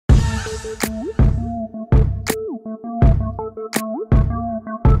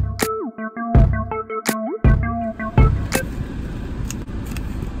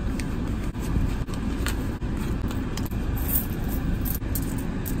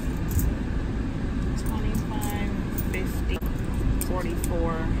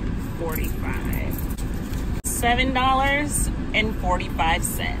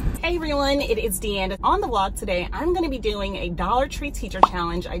Hey everyone, it is Deanda. On the vlog today, I'm going to be doing a Dollar Tree teacher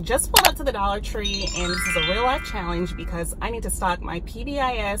challenge. I just pulled up to the Dollar Tree and this is a real life challenge because I need to stock my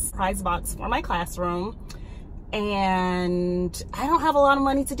PBIS prize box for my classroom. And I don't have a lot of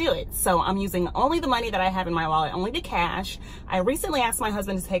money to do it. So I'm using only the money that I have in my wallet, only the cash. I recently asked my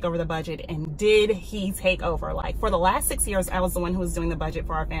husband to take over the budget, and did he take over? Like, for the last 6 years, I was the one who was doing the budget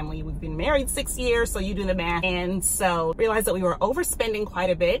for our family. We've been married 6 years, so you do the math. And so realized that we were overspending quite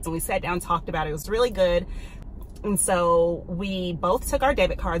a bit. And we sat down, talked about it. It was really good. And so we both took our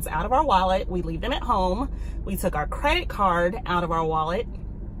debit cards out of our wallet. We leave them at home. We took our credit card out of our wallet.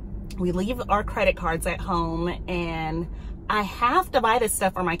 We leave our credit cards at home, and I have to buy this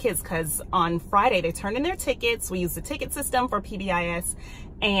stuff for my kids because on Friday they turned in their tickets. We use the ticket system for PBIS,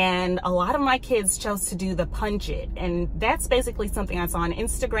 and a lot of my kids chose to do the punch it. And that's basically something I saw on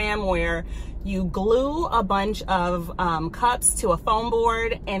Instagram where you glue a bunch of cups to a foam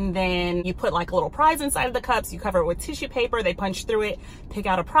board, and then you put like a little prize inside of the cups. You cover it with tissue paper. They punch through it, pick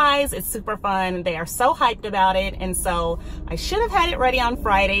out a prize. It's super fun. They are so hyped about it. And so I should have had it ready on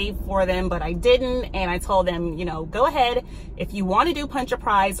Friday for them, but I didn't. And I told them, you know, go ahead. If you want to do punch a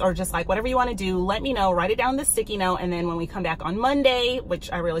prize or just like whatever you want to do, let me know, write it down on the sticky note. And then when we come back on Monday,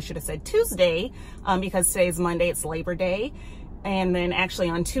 which I really should have said Tuesday, because today's Monday, it's Labor Day. And then actually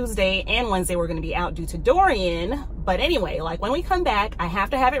on Tuesday and Wednesday, we're going to be out due to Dorian. But anyway, like when we come back, I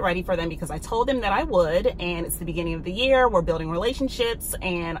have to have it ready for them because I told them that I would. And it's the beginning of the year. We're building relationships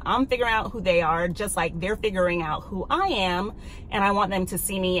and I'm figuring out who they are, just like they're figuring out who I am. And I want them to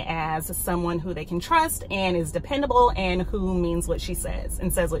see me as someone who they can trust and is dependable and who means what she says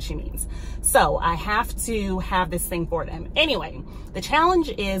and says what she means. So I have to have this thing for them. Anyway, the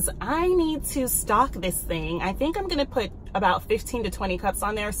challenge is I need to stock this thing. I think I'm going to put about 15 to 20 cups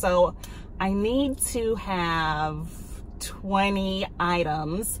on there. So I need to have 20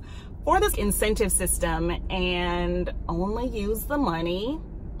 items for this incentive system and only use the money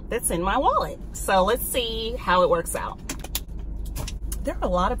that's in my wallet. So let's see how it works out. There are a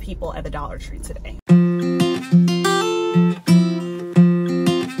lot of people at the Dollar Tree today.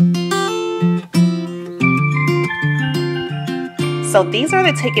 So these are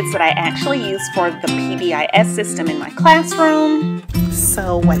the tickets that I actually use for the PBIS system in my classroom.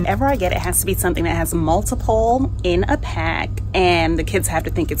 So whatever I get, it has to be something that has multiple in a pack, and the kids have to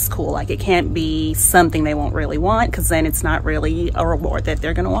think it's cool. Like, it can't be something they won't really want, because then it's not really a reward that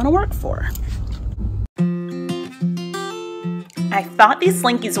they're going to want to work for. I thought these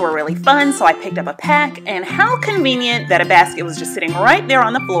Slinkies were really fun, so I picked up a pack, and how convenient that a basket was just sitting right there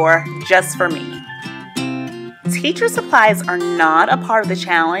on the floor just for me. Teacher supplies are not a part of the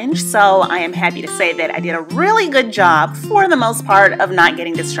challenge, so I am happy to say that I did a really good job, for the most part, of not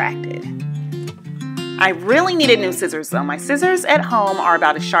getting distracted. I really needed new scissors though. My scissors at home are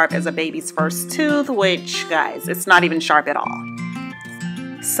about as sharp as a baby's first tooth, which, guys, it's not even sharp at all.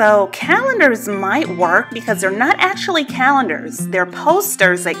 So calendars might work because they're not actually calendars. They're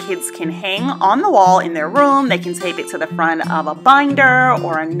posters that kids can hang on the wall in their room. They can tape it to the front of a binder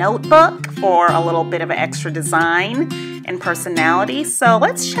or a notebook for a little bit of an extra design and personality. So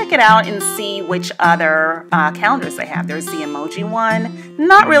let's check it out and see which other calendars they have. There's the emoji one.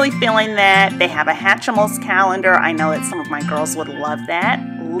 Not really feeling that. They have a Hatchimals calendar. I know that some of my girls would love that.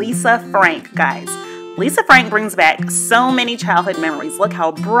 Lisa Frank, guys. Lisa Frank brings back so many childhood memories. Look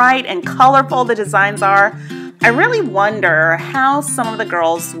how bright and colorful the designs are. I really wonder how some of the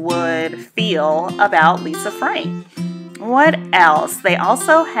girls would feel about Lisa Frank. What else? They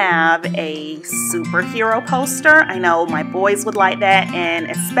also have a superhero poster. I know my boys would like that,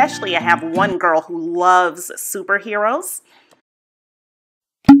 and especially I have one girl who loves superheroes.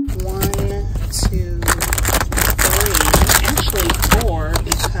 1, 2, 3, actually 4,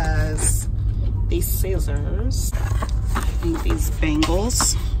 because these scissors, I think these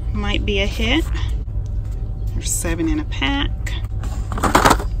bangles might be a hit. There's 7 in a pack.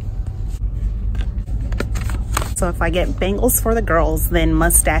 So if I get bangles for the girls, then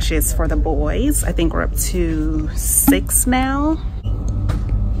mustaches for the boys. I think we're up to 6 now.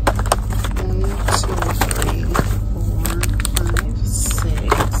 1, 2, 3, 4, 5,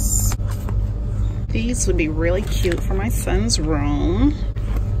 6. These would be really cute for my son's room.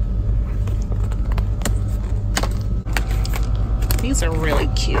 These These are really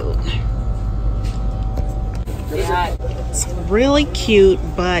cute. Yeah, it's really cute,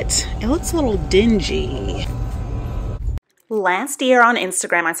 but it looks a little dingy. Last year on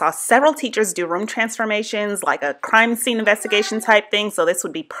Instagram, I saw several teachers do room transformations, like a crime scene investigation type thing, so this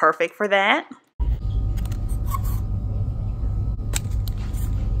would be perfect for that.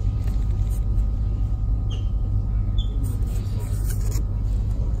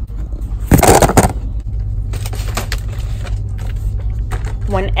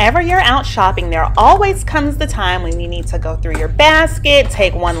 Whenever you're out shopping, there always comes the time when you need to go through your basket,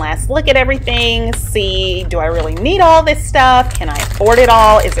 take one last look at everything, see, do I really need all this stuff? Can I afford it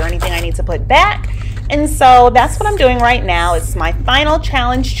all? Is there anything I need to put back? And so that's what I'm doing right now. It's my final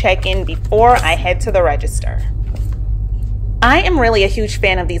challenge check-in before I head to the register. I am really a huge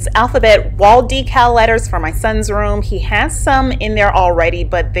fan of these alphabet wall decal letters for my son's room. He has some in there already,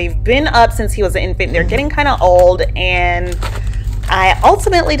 but they've been up since he was an infant. They're getting kind of old, and I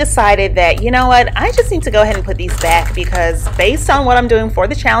ultimately decided that, you know what, I just need to go ahead and put these back because based on what I'm doing for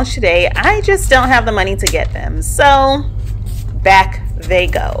the challenge today, I just don't have the money to get them. So back they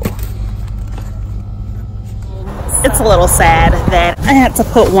go. It's a little sad that I had to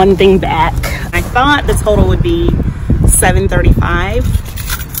put one thing back. I thought the total would be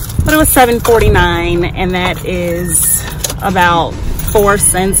 $7.35, but it was $7.49, and that is about 4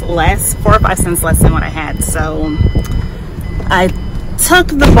 cents less, 4 or 5 cents less than what I had. So I took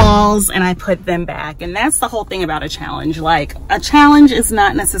the balls and I put them back. And that's the whole thing about a challenge. Like, a challenge is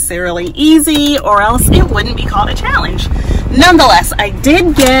not necessarily easy, or else it wouldn't be called a challenge. Nonetheless, I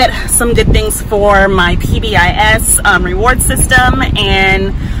did get some good things for my PBIS reward system.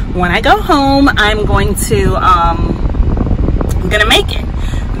 And when I go home, I'm going to, I'm gonna make it.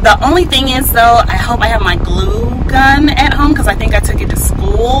 The only thing is though, I hope I have my glue gun at home because I think I took it to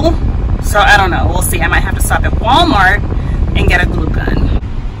school. So I don't know, we'll see. I might have to stop at Walmart and get a glue gun.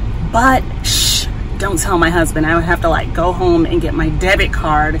 But shh, don't tell my husband. I would have to like go home and get my debit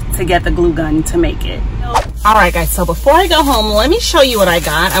card to get the glue gun to make it. All right guys, so before I go home, let me show you what I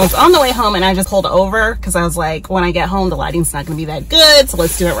got. I was on the way home and I just pulled over because I was like, when I get home, the lighting's not gonna be that good. So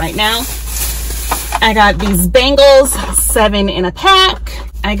let's do it right now. I got these bangles, 7 in a pack.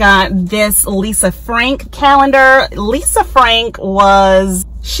 I got this Lisa Frank calendar. Lisa Frank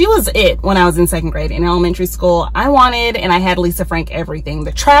she was it when I was in 2nd grade in elementary school. I wanted, and I had Lisa Frank everything.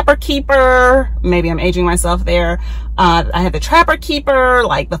 The Trapper Keeper, maybe I'm aging myself there. I had the Trapper Keeper,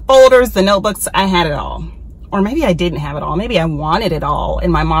 like the folders, the notebooks, I had it all. Or maybe I didn't have it all. Maybe I wanted it all.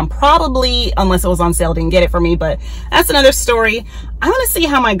 And my mom probably, unless it was on sale, didn't get it for me, but that's another story. I want to see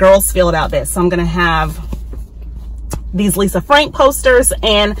how my girls feel about this. So I'm going to have these Lisa Frank posters,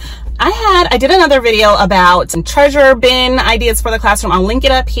 and I did another video about treasure bin ideas for the classroom. I'll link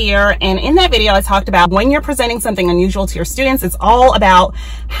it up here. And in that video, I talked about when you're presenting something unusual to your students, it's all about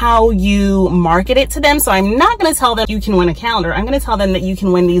how you market it to them. So I'm not going to tell them you can win a calendar. I'm going to tell them that you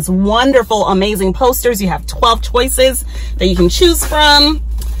can win these wonderful, amazing posters. You have 12 choices that you can choose from.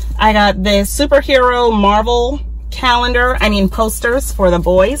 I got this superhero Marvel calendar, posters for the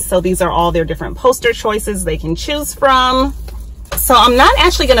boys. So these are all their different poster choices they can choose from. So I'm not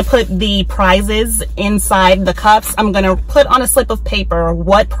actually going to put the prizes inside the cups. I'm going to put on a slip of paper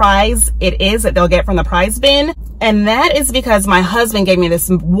what prize it is that they'll get from the prize bin. And that is because my husband gave me this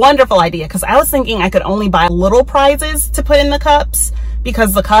wonderful idea, because I was thinking I could only buy little prizes to put in the cups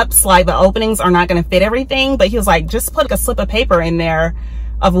because the cups, like the openings, are not going to fit everything. But he was like, just put a slip of paper in there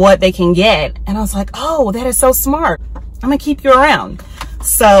of what they can get. And I was like, oh, that is so smart. I'm going to keep you around.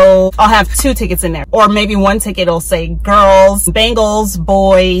 So I'll have 2 tickets in there, or maybe 1 ticket will say girls, bangles,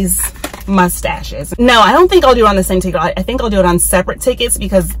 boys, mustaches. No, I don't think I'll do it on the same ticket. I think I'll do it on separate tickets,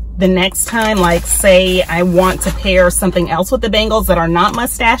 because the next time, like say I want to pair something else with the bangles that are not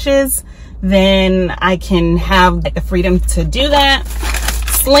mustaches, then I can have like the freedom to do that.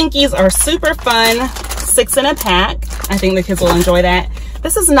 Slinkies are super fun, 6 in a pack. I think the kids will enjoy that.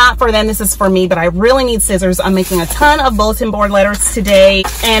 This is not for them, this is for me, but I really need scissors. I'm making a ton of bulletin board letters today,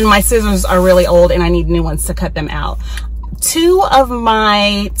 and my scissors are really old and I need new ones to cut them out. 2 of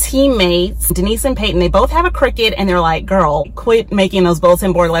my teammates, Denise and Peyton, they both have a Cricut, and they're like, girl, quit making those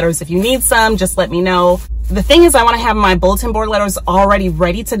bulletin board letters. If you need some, just let me know. The thing is, I want to have my bulletin board letters already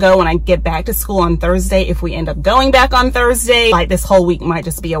ready to go when I get back to school on Thursday. If we end up going back on Thursday, like this whole week might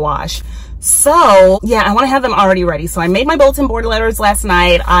just be a wash. So yeah, I want to have them already ready. So I made my bulletin board letters last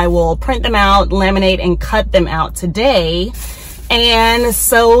night. I will print them out, laminate, and cut them out today. And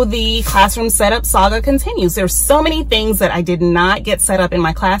so the classroom setup saga continues. There's so many things that I did not get set up in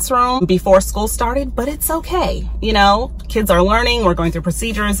my classroom before school started, but it's okay. You know, kids are learning, we're going through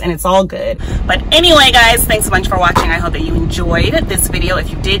procedures, and it's all good. But anyway, guys, thanks so much for watching. I hope that you enjoyed this video. If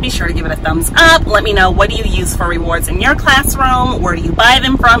you did, be sure to give it a thumbs up. Let me know, what do you use for rewards in your classroom? Where do you buy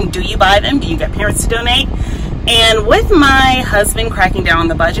them from? Do you buy them? Do you get parents to donate? And with my husband cracking down on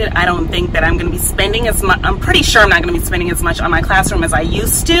the budget, I don't think that I'm going to be spending as much. I'm pretty sure I'm not going to be spending as much on my classroom as I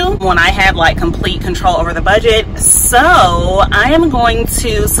used to when I had like complete control over the budget. So I am going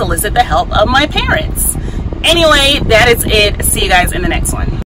to solicit the help of my parents. Anyway, that is it. See you guys in the next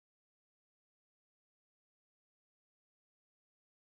one.